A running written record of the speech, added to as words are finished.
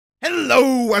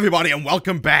Hello everybody and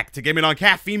welcome back to Gaming on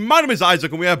Caffeine. My name is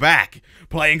Isaac and we are back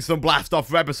playing some BlastOff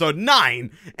for episode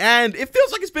 9, and it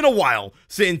feels like it's been a while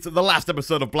since the last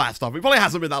episode of BlastOff. It probably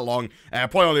hasn't been that long,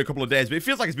 probably only a couple of days, but it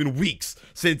feels like it's been weeks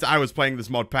since I was playing this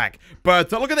mod pack.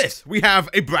 But look at this, we have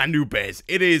a brand new base.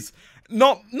 It is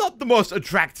not the most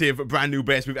attractive brand new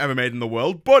base we've ever made in the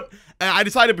world, but I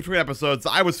decided between episodes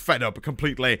that I was fed up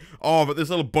completely of this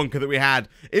little bunker that we had.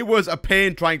 It was a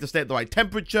pain trying to stay at the right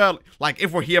temperature. Like,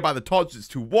 if we're here by the torch, it's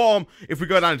too warm. If we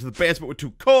go down into the basement, we're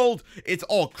too cold. It's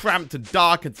all cramped and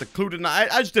dark and secluded, and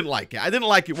I just didn't like it. I didn't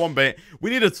like it one bit. We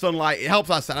needed sunlight. It helps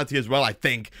our sanity as well, I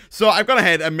think. So I've gone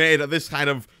ahead and made this kind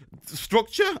of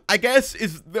structure, I guess,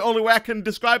 is the only way I can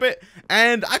describe it,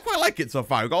 and I quite like it so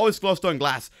far. We've got all this glowstone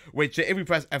glass, which if we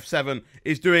press F7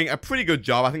 is doing a pretty good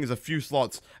job. I think there's a few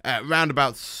slots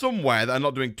roundabout somewhere that are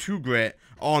not doing too great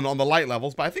on the light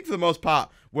levels, but I think for the most part,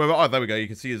 oh, there we go. You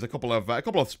can see there's a couple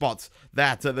of spots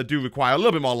that do require a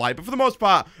little bit more light, but for the most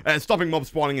part, stopping mobs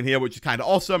spawning in here, which is kind of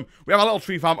awesome. We have a little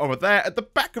tree farm over there. At the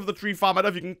back of the tree farm, I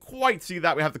don't know if you can quite see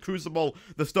that, we have the crucible,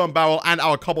 the stone barrel, and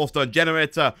our cobblestone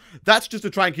generator. That's just to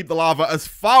try and keep the lava as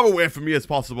far away from me as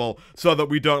possible, so that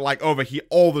we don't like overheat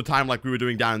all the time like we were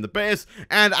doing down in the base.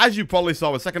 And as you probably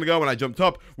saw a second ago when I jumped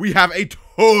up, we have a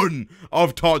ton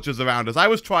of torches around us. I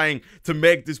was trying to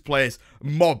make this place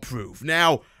mob proof.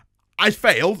 Now, I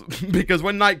failed, because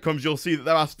when night comes, you'll see that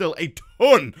there are still a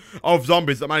ton of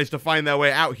zombies that manage to find their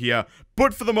way out here.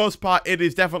 But for the most part, it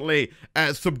is definitely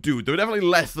subdued. There were definitely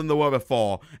less than there were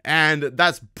before, and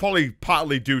that's probably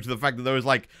partly due to the fact that there was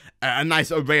like a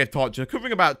nice array of torches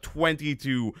covering about 20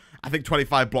 to, I think,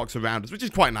 25 blocks around us, which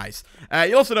is quite nice.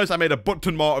 You'll also notice I made a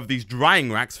ton more of these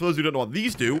drying racks. For those who don't know what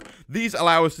these do, these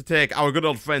allow us to take our good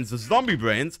old friends, the zombie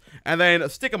brains, and then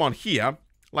stick them on here,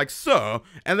 like so,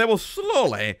 and they will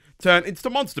slowly turn into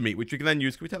monster meat, which we can then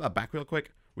use. Can we take that back real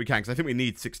quick? We can, because I think we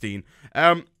need 16.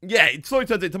 Yeah, it slowly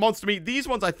turns into monster meat. These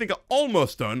ones, I think, are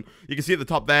almost done. You can see at the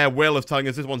top there, Whale is telling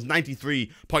us this one's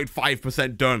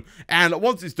 93.5% done. And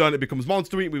once it's done, it becomes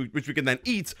monster meat, which we can then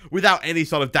eat without any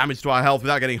sort of damage to our health,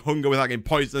 without getting hunger, without getting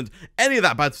poisoned, any of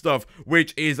that bad stuff,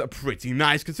 which is pretty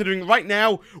nice, considering right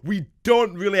now, we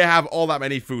don't really have all that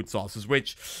many food sources,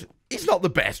 which it's not the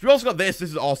best. We also got this.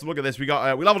 This is awesome. Look at this. We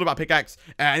leveled up our pickaxe,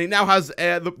 and it now has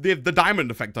the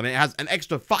diamond effect on it. It has an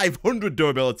extra 500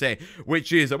 durability,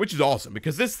 which is awesome,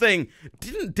 because this thing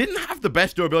didn't have the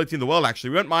best durability in the world. Actually,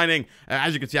 we weren't mining.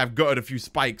 As you can see, I've gutted a few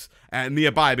spikes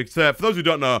nearby, because for those who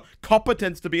don't know, copper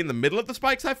tends to be in the middle of the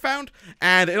spikes I've found.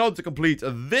 And in order to complete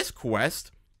this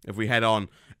quest, if we head on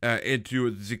into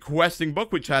the questing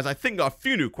book, which has, I think, got a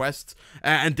few new quests,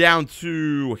 and down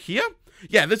to here.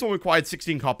 Yeah, this one required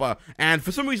 16 copper, and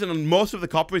for some reason, most of the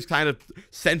copper is kind of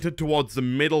centered towards the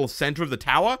middle center of the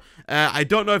tower. I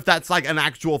don't know if that's like an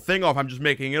actual thing or if I'm just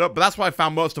making it up, but that's where I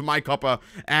found most of my copper,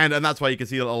 and that's why you can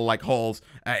see little like holes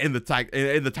in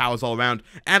the towers all around.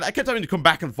 And I kept having to come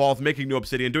back and forth, making new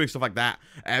obsidian, doing stuff like that,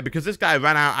 because this guy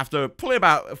ran out after probably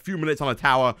about a few minutes on a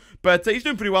tower, but he's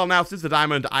doing pretty well now. Since the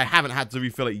diamond, I haven't had to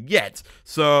refill it yet,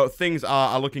 so things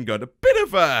are looking good. A bit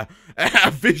of a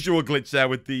visual glitch there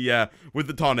with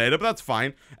the tornado, but that's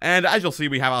fine. And as you'll see,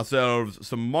 we have ourselves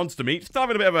some monster meat. Still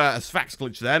having a bit of a Sphax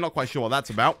glitch there, not quite sure what that's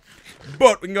about,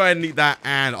 but we can go ahead and eat that.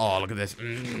 And oh, look at this.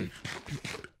 You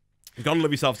gotta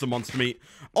love yourself some monster meat.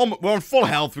 We're on full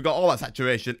health. We've got all that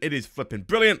saturation. It is flipping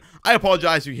brilliant. I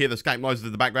apologize if you hear the Skype noises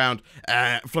in the background.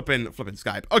 Flipping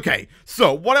Skype. Okay,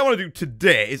 so what I want to do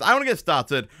today is I want to get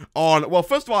started on, well,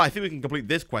 first of all, I think we can complete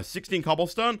this quest. 16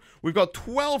 cobblestone. We've got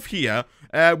 12 here.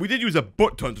 We did use a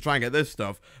butt ton to try and get this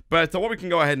stuff, but what we can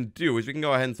go ahead and do is we can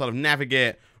go ahead and sort of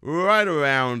navigate right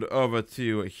around over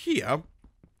to here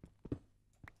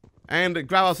and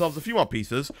grab ourselves a few more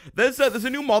pieces. There's a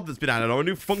new mod that's been added, or a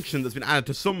new function that's been added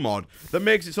to some mod, that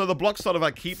makes it so the blocks sort of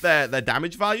like keep their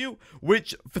damage value,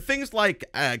 which for things like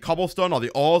cobblestone or the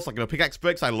ores, like pickaxe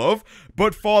bricks, I love,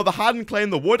 but for the hardened clay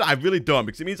and the wood, I really don't,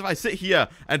 because it means if I sit here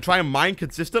and try and mine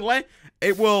consistently,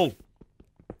 it will...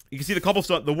 You can see the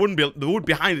cobblestone, the wood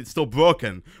behind it's still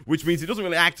broken, which means it doesn't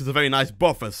really act as a very nice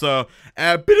buffer. So,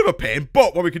 a bit of a pain,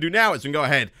 but what we can do now is we can go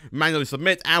ahead, manually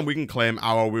submit, and we can claim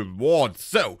our reward.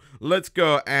 So, let's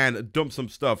go and dump some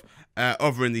stuff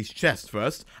over in these chests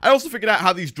first. I also figured out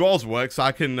how these drawers work, so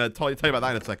I can tell you about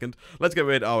that in a second. Let's get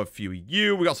rid of a few of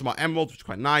you. We got some more emeralds, which is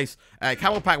quite nice.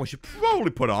 Camel pack we should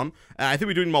probably put on. I think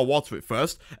we're doing more water it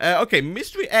first. Okay,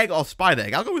 mystery egg or spider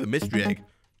egg? I'll go with a mystery egg.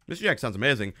 Mystery Egg sounds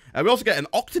amazing. We also get an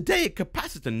octadaic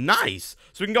capacitor. Nice.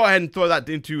 So we can go ahead and throw that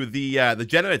into the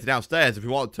generator downstairs if we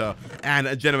want to,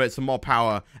 and generate some more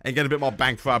power and get a bit more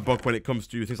bang for our buck when it comes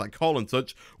to things like coal and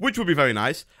such, which would be very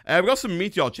nice. We got some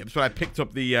meteor chips when I picked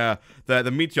up the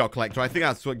meteor collector. I think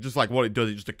that's just like what it does.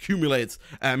 It just accumulates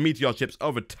meteor chips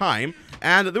over time.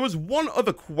 And there was one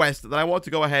other quest that I want to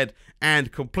go ahead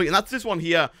and complete, and that's this one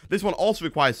here. This one also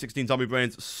requires 16 zombie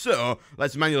brains, so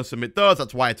let's manually submit those.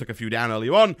 That's why I took a few down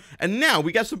earlier on. And now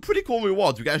we get some pretty cool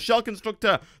rewards. We get a shell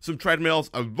constructor, some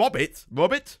treadmills, a robot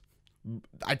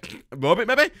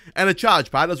maybe, and a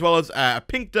charge pad, as well as a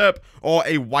pink derp or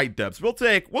a white derp. So we'll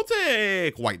take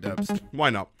white derps. Why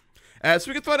not? So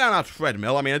we can throw down our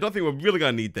treadmill. I mean, I don't think we're really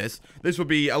going to need this. This would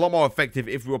be a lot more effective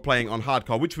if we were playing on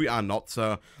hardcore, which we are not.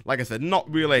 So, like I said, not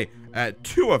really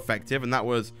too effective, and that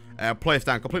was placed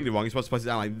down completely wrong. You're supposed to place it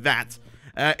down like that.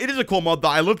 It is a cool mod, though.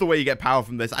 I love the way you get power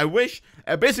from this. I wish,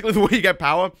 basically, the way you get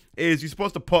power is you're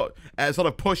supposed to put, sort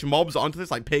of push mobs onto this,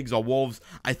 like pigs or wolves.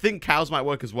 I think cows might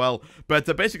work as well. But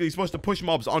basically, you're supposed to push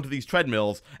mobs onto these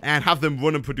treadmills and have them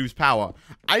run and produce power.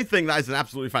 I think that is an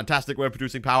absolutely fantastic way of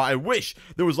producing power. I wish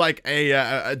there was, like,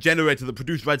 a generator that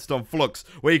produced redstone flux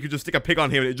where you could just stick a pig on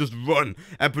here and it just run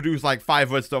and produce, like,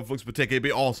 5 redstone flux per tick. It'd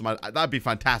be awesome. That'd be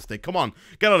fantastic. Come on,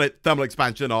 get on it, thermal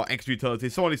expansion or extra utility.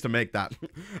 Someone needs to make that.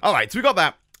 Alright, so we got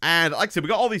that. And like I said, we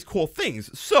got all these cool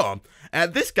things. So,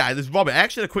 this guy, this Robert, I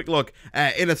actually had a quick look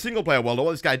in a single player world at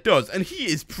what this guy does, and he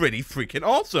is pretty freaking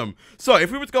awesome. So,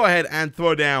 if we were to go ahead and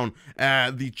throw down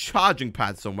the charging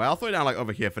pad somewhere, I'll throw it down like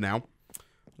over here for now.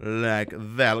 Like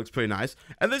there, looks pretty nice.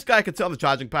 And this guy can sit on the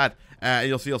charging pad, and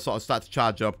you'll see he'll sort of start to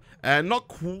charge up. Not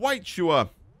quite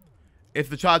sure if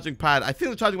the charging pad, I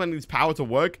think the charging pad needs power to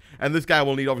work, and this guy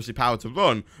will need, obviously, power to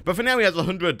run. But for now, he has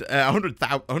 100,000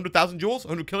 joules,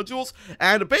 100 kilojoules,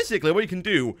 and basically, what you can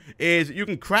do is you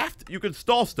can craft, you can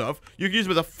store stuff, you can use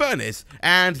them as a furnace,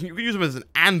 and you can use them as an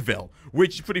anvil,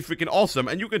 which is pretty freaking awesome,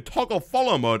 and you can toggle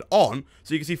follow mode on,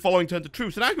 so you can see following turn to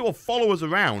true. So now people follow us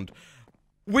around,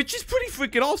 which is pretty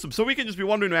freaking awesome. So we can just be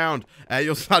wandering around.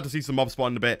 You'll start to see some mobs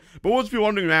spawn in a bit. But we'll just be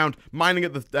wandering around, mining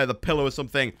at the pillar or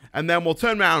something. And then we'll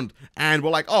turn around and we're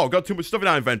like, oh, got too much stuff in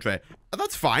our inventory.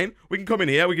 That's fine. We can come in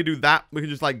here. We can do that. We can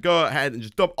just like go ahead and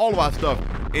just dump all of our stuff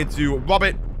into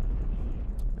Robert.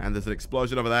 And there's an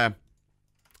explosion over there.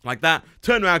 Like that.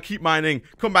 Turn around, keep mining,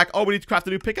 come back. Oh, we need to craft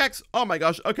a new pickaxe. Oh my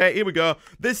gosh. Okay, here we go.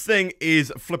 This thing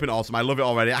is flipping awesome. I love it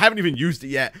already. I haven't even used it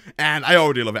yet, and I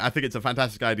already love it. I think it's a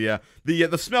fantastic idea. The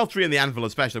smeltery and the anvil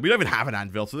especially. We don't even have an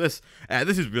anvil, so this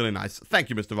is really nice.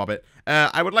 Thank you, Mr. Robert.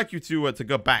 I would like you to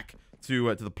go back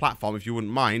to the platform if you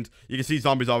wouldn't mind. You can see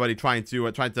zombies already trying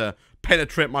to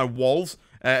penetrate my walls.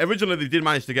 Originally, they did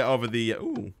manage to get over the...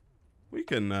 Ooh. We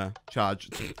can charge.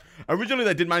 Originally,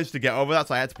 they did manage to get over that,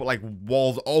 so I had to put, like,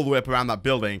 walls all the way up around that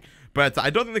building. But I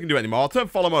don't think they can do it anymore. I'll turn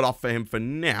follow mode off for him for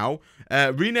now.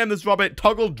 Rename this Robert,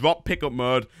 toggle drop pickup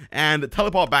mode, and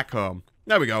teleport back home.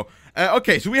 There we go.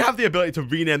 Okay, so we have the ability to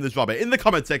rename this Robert. In the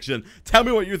comment section, tell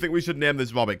me what you think we should name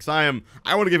this Robert, because I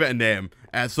want to give it a name.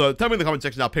 So tell me in the comment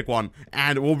section, I'll pick one,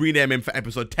 and we'll rename him for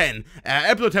episode 10.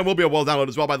 Episode 10 will be a world download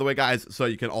as well, by the way, guys, so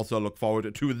you can also look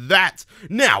forward to that.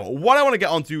 Now, what I want to get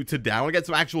onto today, I want to get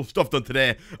some actual stuff done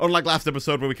today. Unlike last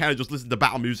episode where we kind of just listened to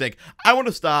battle music, I want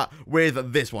to start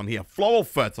with this one here, floral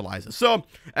fertilizer. So,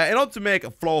 in order to make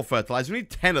a floral fertilizer, we need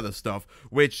 10 of this stuff,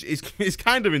 which is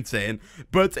kind of insane,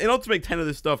 but in order to make 10 of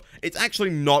this stuff, it's actually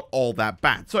not all that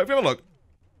bad. So if you have a look,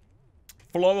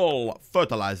 floral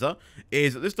fertilizer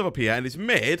is this stuff up here, and it's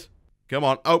made... Come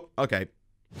on. Oh, okay.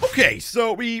 Okay,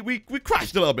 so we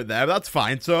crashed a little bit there, but that's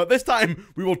fine. So this time,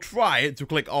 we will try to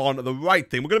click on the right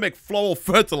thing. We're going to make floral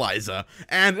fertilizer.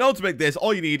 And in order to make this,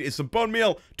 all you need is some bone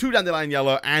meal, 2 dandelion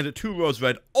yellow, and 2 rose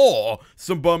red, or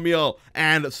some bone meal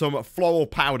and some floral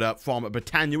powder from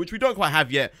Botania, which we don't quite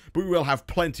have yet, but we will have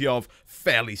plenty of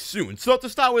fairly soon. So to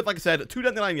start with, like I said, 2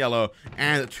 dandelion yellow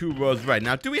and 2 rose red.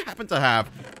 Now, do we happen to have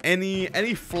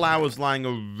any flowers lying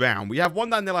around? We have 1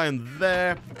 dandelion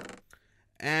there.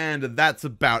 And that's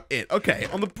about it. Okay,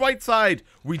 on the bright side,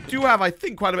 we do have, I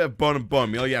think, quite a bit of bone and bone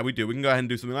meal. Yeah, we do. We can go ahead and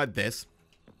do something like this.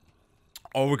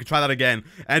 Or we could try that again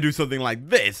and do something like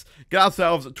this. Get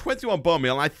ourselves 21 bone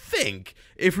meal. And I think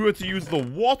if we were to use the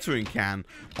watering can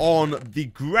on the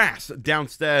grass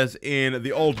downstairs in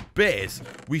the old base,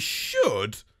 we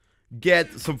should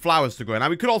get some flowers to grow. Now,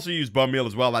 we could also use bone meal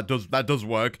as well. That does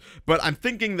work. But I'm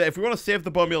thinking that if we want to save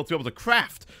the bone meal to be able to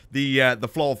craft the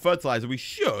floral fertilizer, we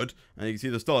should. And you can see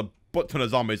there's still a butt ton of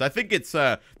zombies. I think it's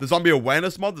the zombie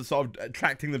awareness mod that's sort of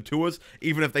attracting them to us,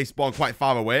 even if they spawn quite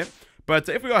far away. But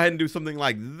if we go ahead and do something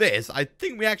like this, I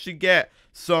think we actually get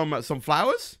some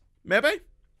flowers, maybe?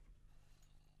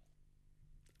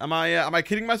 Am I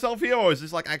kidding myself here, or is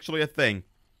this like actually a thing?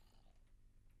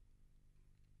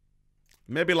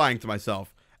 Maybe lying to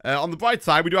myself. On the bright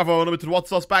side, we do have our unlimited water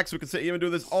source back, so we can sit here and do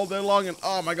this all day long, and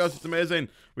oh my gosh, it's amazing.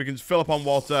 We can just fill up on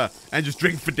water and just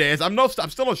drink for days. I'm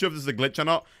still not sure if this is a glitch or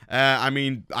not. I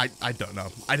mean, I don't know.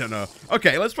 I don't know.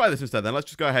 Okay, let's try this instead then. Let's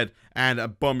just go ahead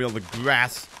and bone meal the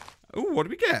grass. Ooh, what do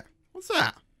we get? What's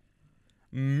that?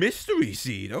 Mystery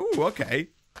seed. Oh, okay.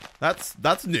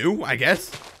 That's new, I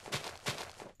guess.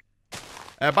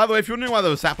 By the way, if you're wondering why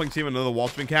there was saplings here and another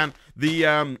watering can,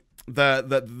 the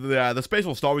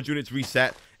spatial storage units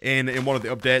reset in one of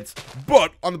the updates.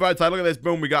 But on the bright side, look at this,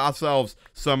 boom, we got ourselves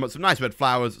some nice red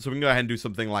flowers, so we can go ahead and do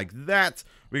something like that.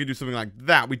 We can do something like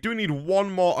that. We do need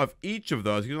one more of each of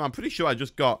those, because I'm pretty sure I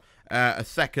just got a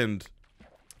second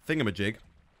thingamajig.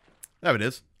 There it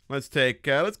is. Let's get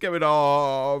rid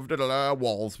of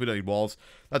walls. We don't need walls.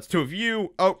 That's 2 of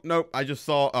you. Oh, no, I just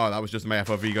saw, oh, that was just my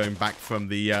FOV going back from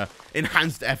the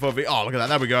enhanced FOV. Oh, look at that,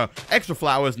 there we go. Extra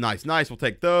flowers, nice, nice. We'll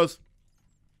take those.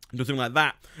 Do something like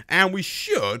that. And we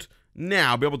should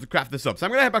now be able to craft this up. So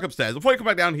I'm going to head back upstairs. Before I come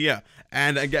back down here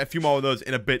and get a few more of those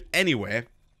in a bit anyway.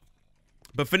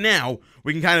 But for now,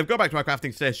 we can kind of go back to our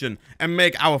crafting station and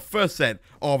make our first set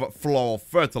of floral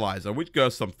fertilizer, which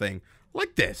goes something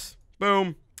like this.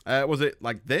 Boom. Was it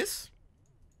like this?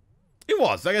 It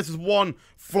was. I guess it's 1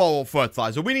 floral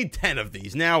fertilizer. We need 10 of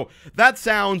these. Now, that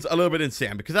sounds a little bit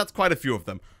insane because that's quite a few of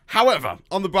them. However,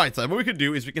 on the bright side, what we could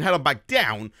do is we can head on back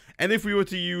down, and if we were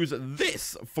to use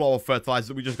this floral fertilizer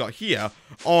that we just got here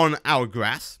on our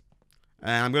grass,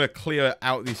 and I'm going to clear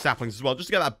out these saplings as well, just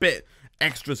to get that bit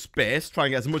extra space, try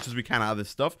and get as much as we can out of this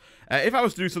stuff. If I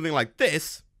was to do something like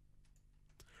this,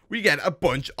 we get a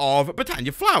bunch of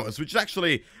Botania flowers, which is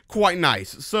actually quite nice.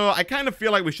 So I kind of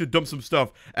feel like we should dump some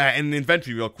stuff in the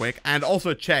inventory real quick, and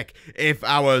also check if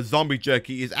our zombie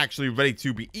jerky is actually ready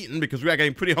to be eaten, because we are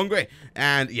getting pretty hungry.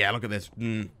 And yeah, look at this.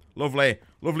 Lovely,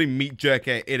 lovely meat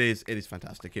jerky. It is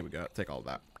fantastic. Here we go. Take all of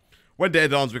that. When day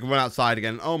dawns, we can run outside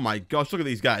again. Oh my gosh, look at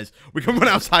these guys. We can run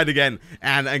outside again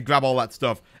and grab all that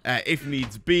stuff if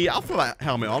needs be. I'll throw that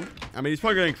helmet on. I mean, it's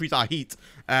probably going to increase our heat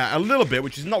a little bit,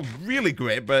 which is not really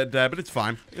great, but it's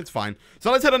fine. It's fine.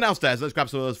 So let's head on downstairs. Let's grab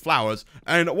some of those flowers.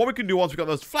 And what we can do once we've got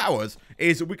those flowers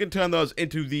is we can turn those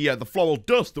into the floral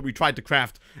dust that we tried to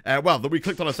craft. Well, that we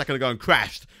clicked on a second ago and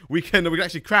crashed. We can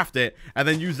actually craft it and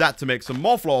then use that to make some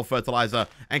more floral fertilizer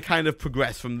and kind of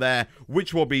progress from there,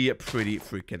 which will be pretty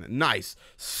freaking nice.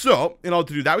 So, in order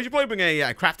to do that, we should probably bring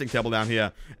a crafting table down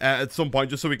here at some point,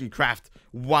 just so we can craft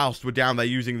whilst we're down there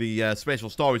using the spatial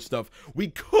storage stuff. We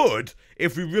could,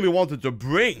 if we really wanted to,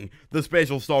 bring the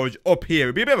spatial storage up here.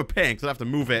 It'd be a bit of a pain because I'd have to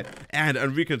move it and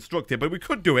reconstruct it, but we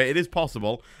could do it. It is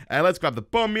possible. Let's grab the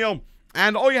bone meal,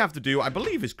 and all you have to do, I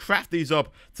believe, is craft these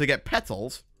up to get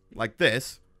petals like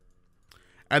this.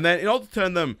 And then in order to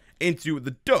turn them into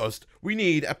the dust, we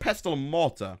need a pestle and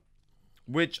mortar,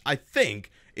 which I think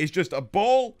is just a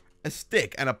ball, a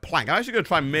stick, and a plank. I'm actually going to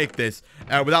try and make this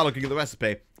without looking at the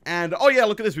recipe. And, oh yeah,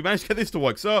 look at this, we managed to get this to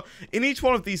work. So, in each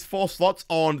one of these 4 slots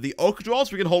on the oak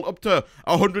drawers, we can hold up to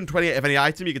 128 of any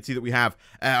item. You can see that we have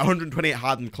 128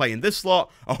 hardened clay in this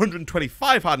slot,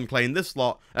 125 hardened clay in this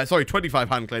slot, sorry, 25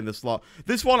 hardened clay in this slot.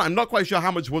 This one, I'm not quite sure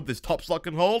how much wood this top slot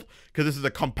can hold, because this is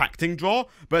a compacting drawer,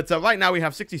 but right now we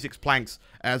have 66 planks,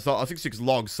 or 66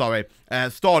 logs, sorry,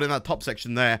 stored in that top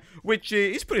section there, which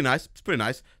is pretty nice. It's pretty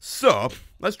nice. So,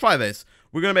 let's try this.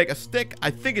 We're going to make a stick. I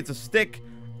think it's a stick,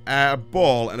 a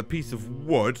ball, and a piece of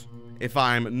wood, if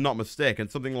I'm not mistaken.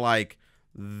 Something like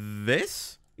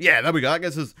this? Yeah, there we go. That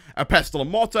gets us a pestle and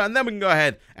mortar, and then we can go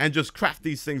ahead and just craft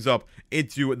these things up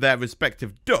into their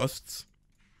respective dusts.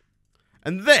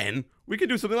 And then we can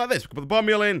do something like this. We can put the bone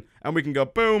meal in, and we can go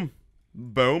boom,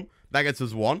 boom. That gets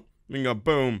us 1. We can go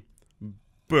boom,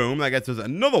 boom. That gets us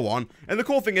another 1. And the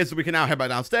cool thing is that we can now head back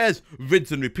downstairs,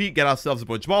 rinse and repeat, get ourselves a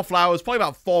bunch more flowers, probably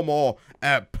about 4 more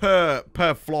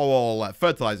per floral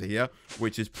fertilizer here,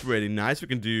 which is pretty nice. We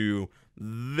can do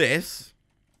this.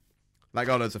 That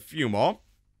got us a few more.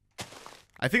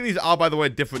 I think these are, by the way,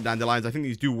 different dandelions. I think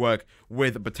these do work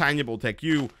with Botania, but we'll take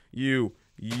you,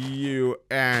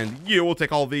 and you. We'll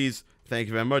take all these. Thank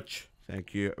you very much.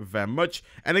 Thank you very much.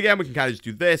 And again, we can kind of just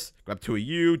do this. Grab 2 of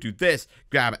you. Do this.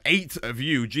 Grab 8 of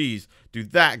you. Jeez. Do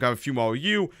that. Grab a few more of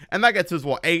you. And that gets us,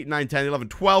 what, 8, 9, 10, 11,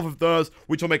 12 of those,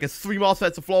 which will make us 3 more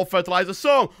sets of floral fertilizer.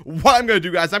 So, what I'm going to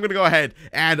do, guys, I'm going to go ahead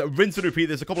and rinse and repeat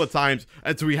this a couple of times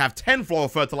until we have 10 floral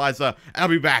fertilizer. And I'll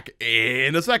be back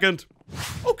in a second.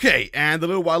 Okay, and a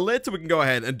little while later, we can go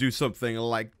ahead and do something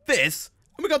like this.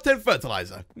 And we got 10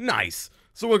 fertilizer. Nice.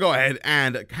 So we'll go ahead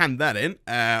and hand that in.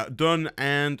 Done,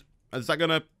 and is that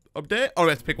gonna... update? Oh,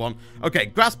 let's pick one. Okay,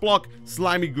 grass block,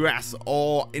 slimy grass,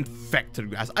 or infected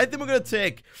grass. I think we're going to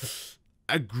take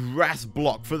a grass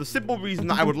block for the simple reason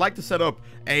that I would like to set up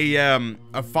a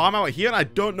farm out here, and I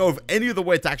don't know of any other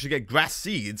way to actually get grass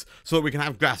seeds so that we can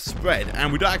have grass spread,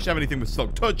 and we don't actually have anything with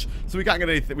silk touch, so we can't get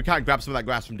anything, we can't grab some of that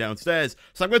grass from downstairs.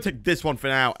 So I'm going to take this one for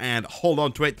now and hold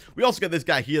on to it. We also get this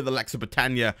guy here, the Lex of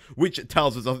Botania, which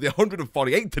tells us of the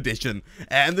 148th edition,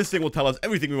 and this thing will tell us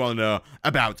everything we want to know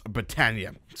about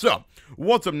Botania. So,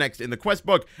 what's up next in the quest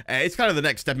book? It's kind of the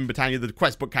next step in Botania. The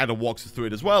quest book kind of walks us through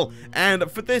it as well. And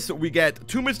for this, we get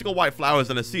 2 mystical white flowers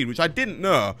and a seed, which I didn't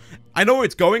know. I know where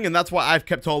it's going, and that's why I've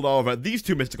kept hold of these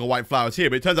 2 mystical white flowers here,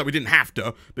 but it turns out we didn't have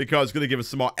to, because it's going to give us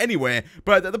some more anyway.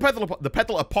 But the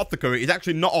petal apothecary is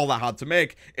actually not all that hard to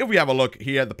make. If we have a look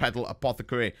here, the petal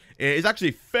apothecary is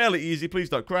actually fairly easy. Please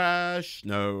don't crash.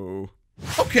 No.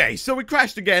 Okay, so we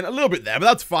crashed again a little bit there, but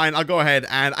that's fine. I'll go ahead,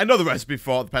 and I know the recipe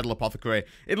for the petal apothecary.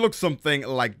 It looks something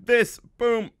like this.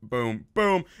 Boom, boom,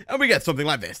 boom. And we get something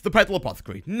like this. The petal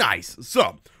apothecary. Nice.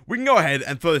 So, we can go ahead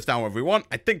and throw this down wherever we want.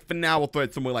 I think for now we'll throw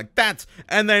it somewhere like that.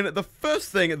 And then the first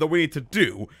thing that we need to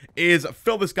do is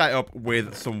fill this guy up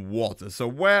with some water. So,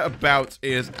 whereabouts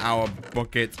is our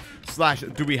bucket? Slash,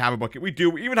 do we have a bucket? We do.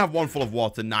 We even have one full of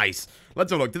water. Nice.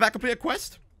 Let's have a look. Did that complete a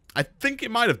quest? I think it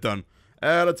might have done.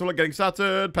 Let's have a look, getting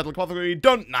started, petal apothecary,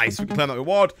 done, nice, we can claim that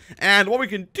reward, and what we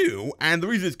can do, and the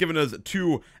reason it's given us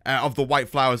 2 of the white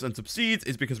flowers and some seeds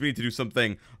is because we need to do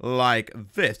something like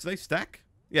this. Do they stack?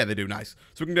 Yeah, they do, nice.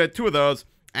 So we can get 2 of those,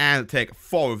 and take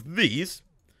 4 of these,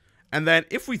 and then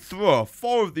if we throw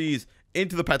 4 of these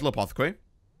into the petal apothecary,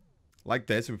 like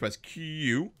this, and we press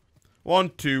Q,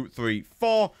 1, 2, 3,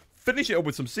 4, finish it up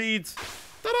with some seeds,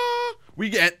 ta-da! We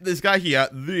get this guy here,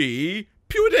 the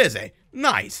Pure Daisy.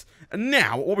 Nice. And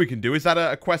now, what we can do, is that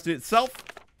a quest in itself?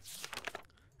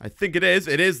 I think it is.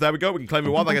 It is. There we go. We can claim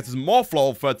reward. That gets us more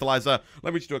floral fertilizer.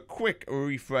 Let me just do a quick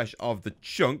refresh of the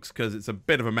chunks, because it's a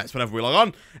bit of a mess whenever we log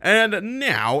on. And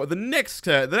now, the next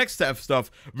set of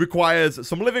stuff requires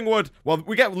some living wood. Well,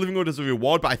 we get living wood as a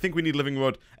reward, but I think we need living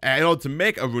wood in order to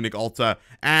make a runic altar.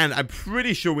 And I'm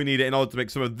pretty sure we need it in order to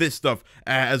make some of this stuff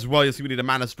as well. You'll see we need a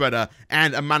mana spreader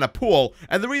and a mana pool.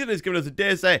 And the reason it's given us a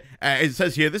daisy, it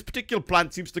says here, this particular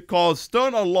plant seems to cause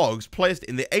stone or logs placed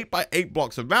in the 8x8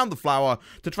 blocks around the flower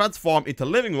to transform into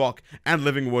living rock and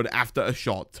living wood after a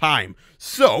short time.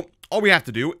 So, all we have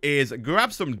to do is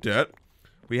grab some dirt.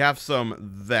 We have some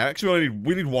there. Actually,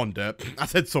 we need 1 dirt. I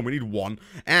said some, we need 1.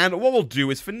 And what we'll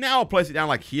do is, for now, I'll place it down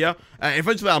like here.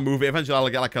 Eventually, I'll move it. Eventually, I'll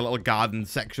get like a little garden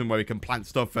section where we can plant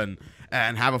stuff and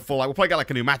have a full, like, we'll probably get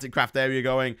like a pneumatic craft area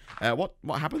going.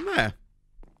 What happened there?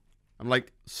 I'm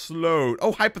like, slowed.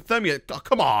 Oh, hypothermia. Oh,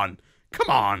 come on. Come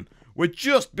on. We're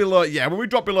just below, yeah, when we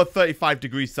drop below 35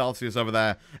 degrees Celsius over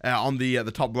there on the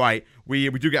top right, we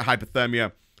do get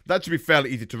hypothermia. That should be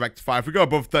fairly easy to rectify. If we go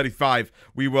above 35,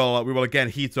 we will again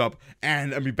heat up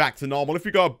and be back to normal. If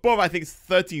we go above, I think it's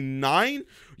 39.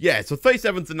 Yeah, so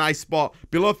 37 is a nice spot.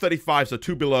 Below 35, so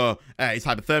 2 below is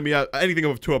hypothermia. Anything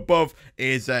above 2 above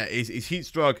is heat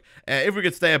stroke. If we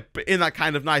could stay in that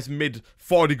kind of nice mid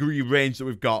 4-degree range that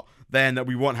we've got, then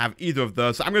we won't have either of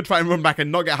those. So I'm going to try and run back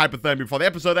and not get hypothermia before the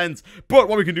episode ends. But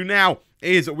what we can do now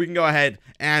is we can go ahead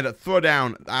and throw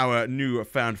down our new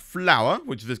found flower,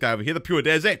 which is this guy over here, the Pure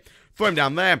Daisy. Throw him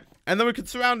down there. And then we can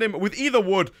surround him with either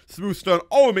wood, smooth stone,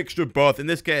 or a mixture of both. In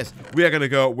this case, we are going to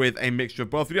go with a mixture of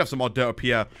both. We do have some more dirt up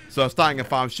here, so starting a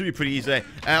farm should be pretty easy.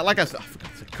 Like I said, oh, for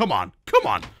God's sake, come on.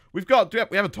 We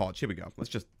have a torch. Here we go. Let's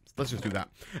just do that.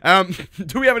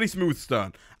 Do we have any smooth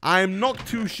stone? I'm not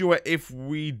too sure if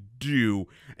we do.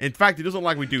 In fact, it doesn't look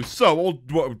like we do. So what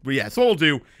we'll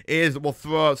do is we'll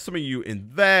throw some of you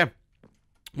in there.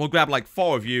 We'll grab like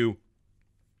 4 of you.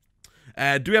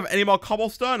 Do we have any more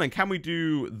cobblestone? And can we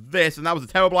do this? And that was a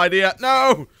terrible idea.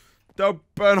 No! Don't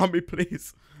burn on me,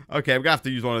 please. Okay, we're going to have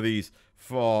to use one of these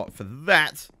for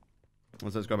that.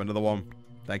 Let's grab another one.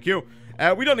 Thank you.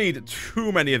 We don't need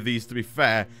too many of these, to be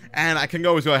fair. And I can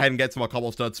always go ahead and get some more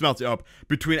cobblestone, smelt it up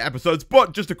between episodes.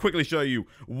 But just to quickly show you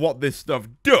what this stuff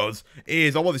does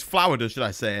is, or what this flower does, should I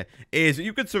say, is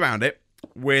you can surround it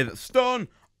with stone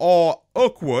or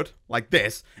oak wood, like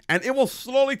this, and it will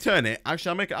slowly turn it.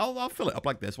 Actually, I'll fill it up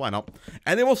like this, why not?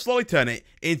 And it will slowly turn it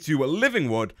into living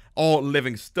wood or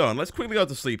living stone. Let's quickly go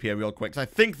to sleep here real quick, because I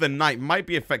think the night might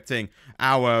be affecting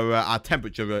our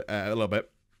temperature a little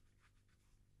bit.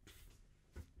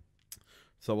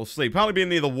 So we'll sleep. Probably be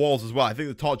near the walls as well. I think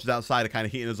the torches outside are kind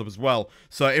of heating us up as well.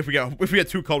 So if we get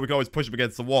too cold, we can always push up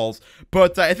against the walls.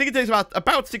 But I think it takes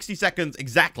about 60 seconds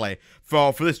exactly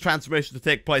for this transformation to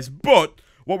take place. But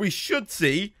what we should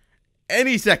see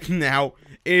any second now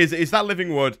is that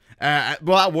living wood, well,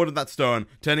 that wood and that stone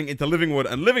turning into living wood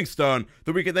and living stone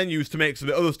that we can then use to make some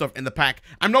of the other stuff in the pack.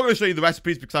 I'm not going to show you the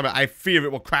recipes because I fear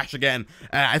it will crash again.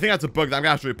 I think that's a bug that I'm going to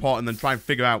have to report and then try and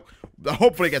figure out.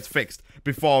 Hopefully it gets fixed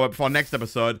before next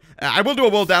episode. I will do a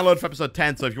world download for episode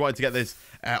 10, so if you wanted to get this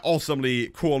awesomely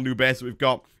cool new base that we've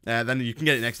got, then you can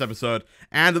get it next episode.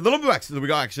 And the lumber axe that we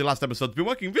got actually last episode has been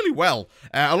working really well.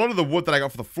 A lot of the wood that I got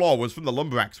for the floor was from the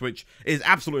lumber axe, which is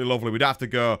absolutely lovely. We don't have to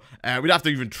go, we don't have to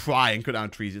even try and cut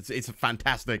down trees. It's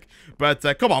fantastic. But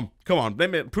come on. Let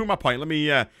me prove my point. Let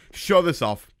me show this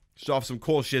off. Show off some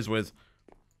cool shiz-whiz.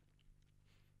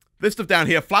 This stuff down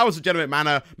here, flowers that generate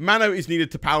mana. Mana is needed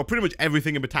to power pretty much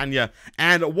everything in Botania.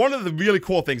 And one of the really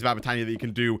cool things about Botania that you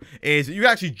can do is you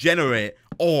actually generate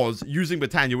ores using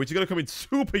Botania, which is going to come in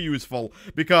super useful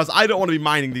because I don't want to be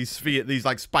mining these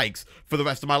like spikes for the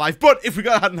rest of my life. But if we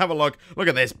go ahead and have a look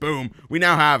at this, boom, we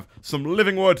now have some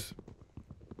living wood.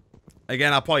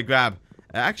 Again, I'll probably grab.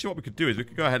 Actually, what we could do is we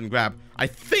could go ahead and grab, I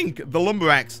think, the lumber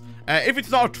axe. If it's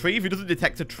not a tree, if it doesn't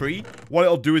detect a tree, what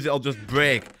it'll do is it'll just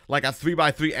break like a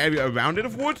 3x3 area around it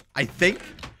of wood, I think.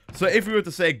 So if we were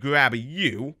to say grab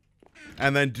you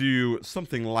and then do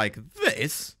something like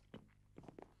this,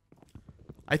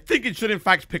 I think it should in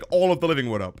fact pick all of the living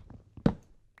wood up.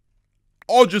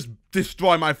 Or just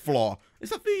destroy my floor.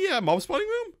 Is that the mob spawning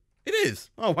room? It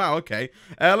is. Oh wow, okay.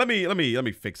 Let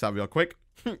me fix that real quick.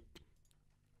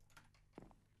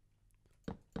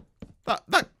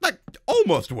 That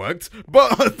almost worked,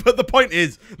 but the point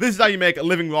is, this is how you make a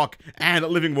living rock and a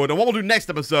living wood. And what we'll do next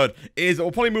episode is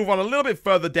we'll probably move on a little bit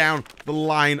further down the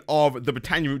line of the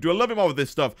Botania route, do a little bit more of this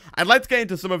stuff. I'd like to get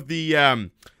into some of the I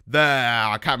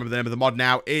can't remember the name of the mod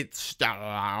now. It's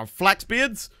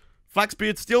Flaxbeards.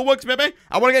 Flaxbeard Steelworks, maybe?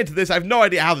 I want to get into this. I have no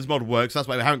idea how this mod works. That's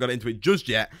why we haven't got into it just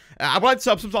yet. I would like to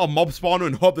set up some sort of mob spawner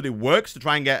and hope that it works to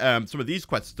try and get some of these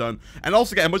quests done. And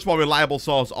also get a much more reliable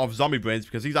source of zombie brains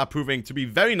because these are proving to be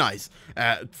very nice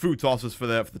food sources for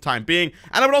the time being.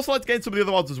 And I would also like to get into some of the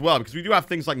other mods as well because we do have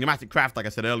things like Pneumaticraft, like I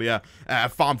said earlier. A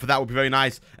farm for that would be very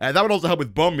nice. That would also help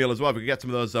with bone meal as well. If we could get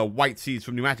some of those white seeds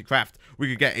from Pneumaticraft, we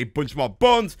could get a bunch more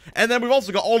bones. And then we've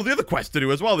also got all of the other quests to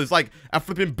do as well. There's like a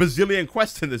flipping bazillion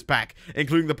quests in this pack,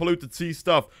 including the polluted sea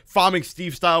stuff, farming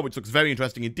Steve style, which looks very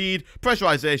interesting indeed,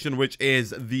 pressurization, which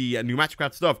is the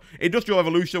Pneumaticraft stuff, industrial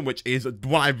evolution, which is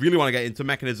what I really want to get into,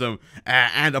 mechanism,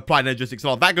 and applied energistics and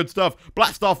all that good stuff,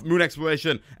 BlastOff, moon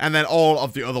exploration, and then all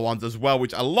of the other ones as well,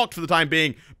 which are locked for the time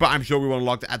being, but I'm sure we will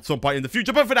unlock at some point in the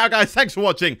future. But for now, guys, thanks for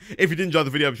watching. If you did enjoy the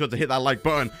video, be sure to hit that like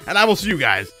button, and I will see you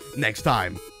guys next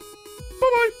time.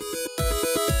 Bye-bye.